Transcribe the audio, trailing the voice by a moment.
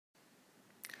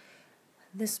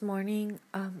This morning,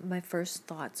 my first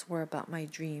thoughts were about my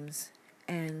dreams,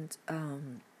 and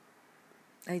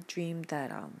I dreamed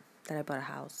that I bought a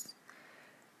house,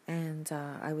 and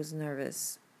I was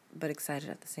nervous but excited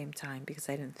at the same time because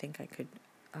I didn't think I could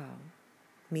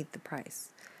meet the price.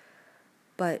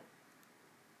 But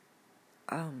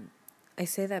I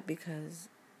say that because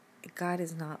God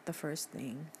is not the first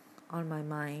thing on my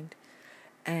mind,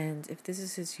 and if this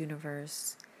is His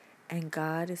universe, and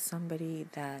God is somebody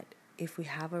that if we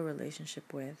have a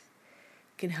relationship with,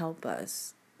 can help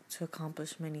us to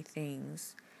accomplish many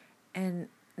things. And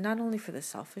not only for the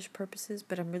selfish purposes,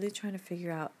 but I'm really trying to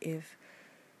figure out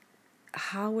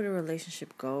how would a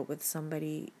relationship go with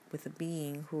somebody, with a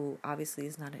being who obviously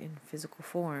is not in physical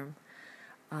form.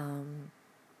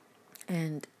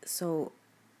 And so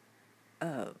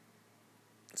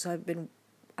I've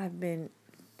been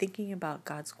thinking about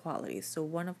God's qualities. So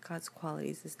one of God's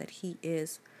qualities is that He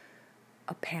is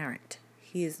a parent.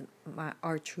 He is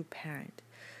our true parent.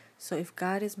 So if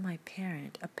God is my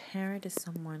parent, a parent is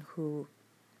someone who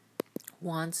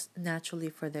wants naturally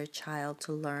for their child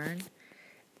to learn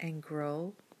and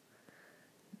grow,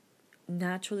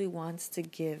 naturally wants to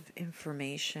give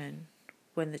information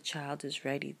when the child is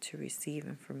ready to receive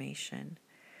information.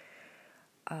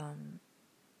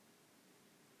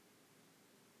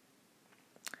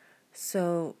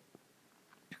 So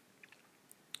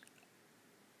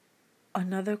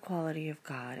another quality of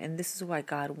God, and this is why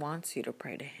God wants you to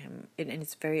pray to Him, and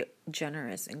it's very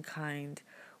generous and kind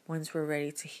once we're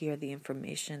ready to hear the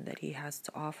information that He has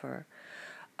to offer.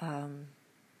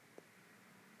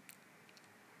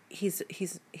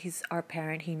 He's our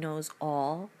parent. He knows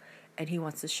all, and He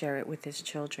wants to share it with His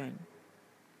children.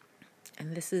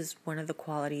 And this is one of the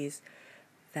qualities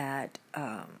that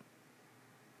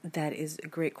that is a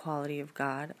great quality of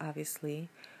God, obviously.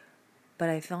 But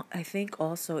I think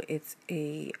also it's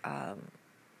a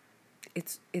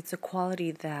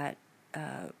quality that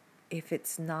if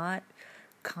it's not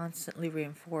constantly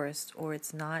reinforced, or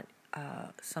it's not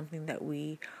something that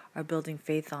we are building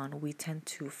faith on, we tend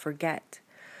to forget,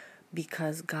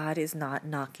 because God is not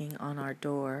knocking on our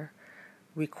door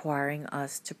requiring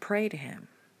us to pray to Him.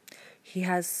 There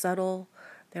are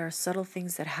subtle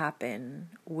things that happen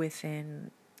within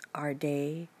our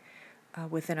day,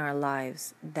 within our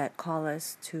lives, that call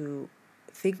us to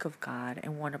think of God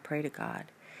and want to pray to God.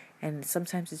 And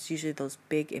sometimes it's usually those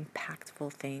big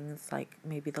impactful things, like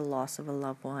maybe the loss of a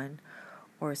loved one,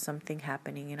 or something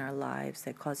happening in our lives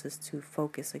that causes us to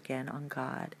focus again on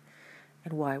God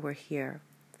and why we're here.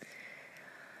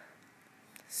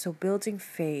 So building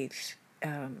faith,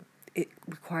 it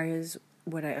requires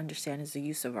what I understand is the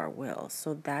use of our will.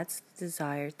 So that's the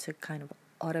desire to kind of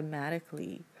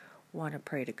automatically want to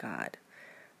pray to God.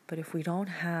 But if we don't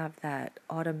have that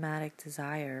automatic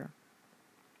desire,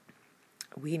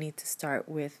 we need to start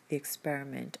with the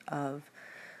experiment of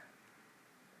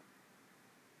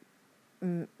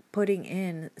putting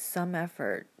in some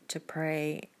effort to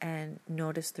pray and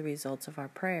notice the results of our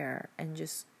prayer, and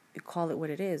just call it what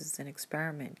it is. It's an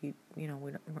experiment.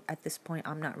 At this point,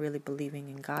 I'm not really believing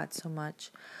in God so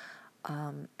much,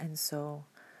 and so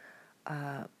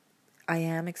I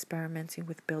am experimenting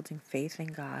with building faith in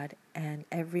God, and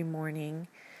every morning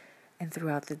and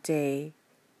throughout the day,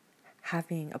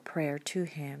 having a prayer to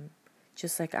Him,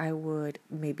 just like I would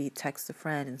maybe text a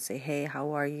friend and say, "Hey,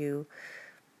 how are you?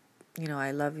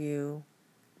 I love you.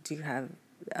 Do you have,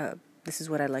 this is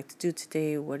what I'd like to do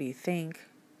today. What do you think?"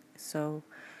 So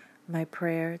my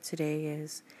prayer today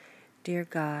is, "Dear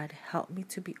God, help me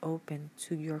to be open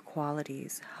to your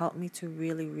qualities. Help me to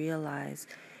really realize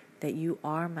that you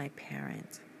are my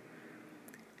parent.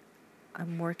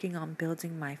 I'm working on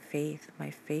building my faith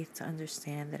to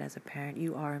understand that as a parent,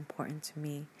 you are important to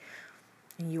me,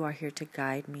 and you are here to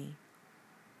guide me.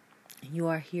 You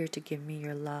are here to give me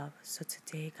your love. So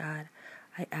today, God,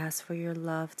 I ask for your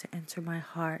love to enter my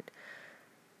heart,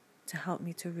 to help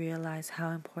me to realize how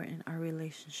important our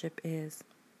relationship is,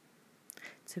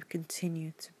 to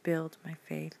continue to build my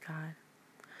faith, God.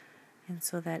 And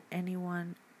so that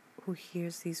anyone who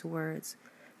hears these words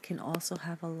can also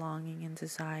have a longing and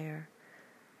desire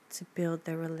to build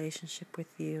their relationship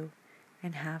with you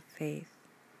and have faith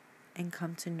and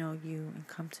come to know you and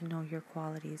come to know your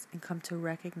qualities and come to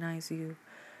recognize you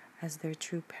as their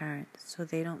true parent, so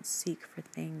they don't seek for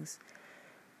things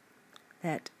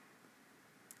that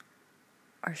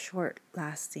are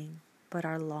short-lasting but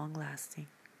are long-lasting."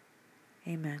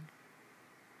 Amen.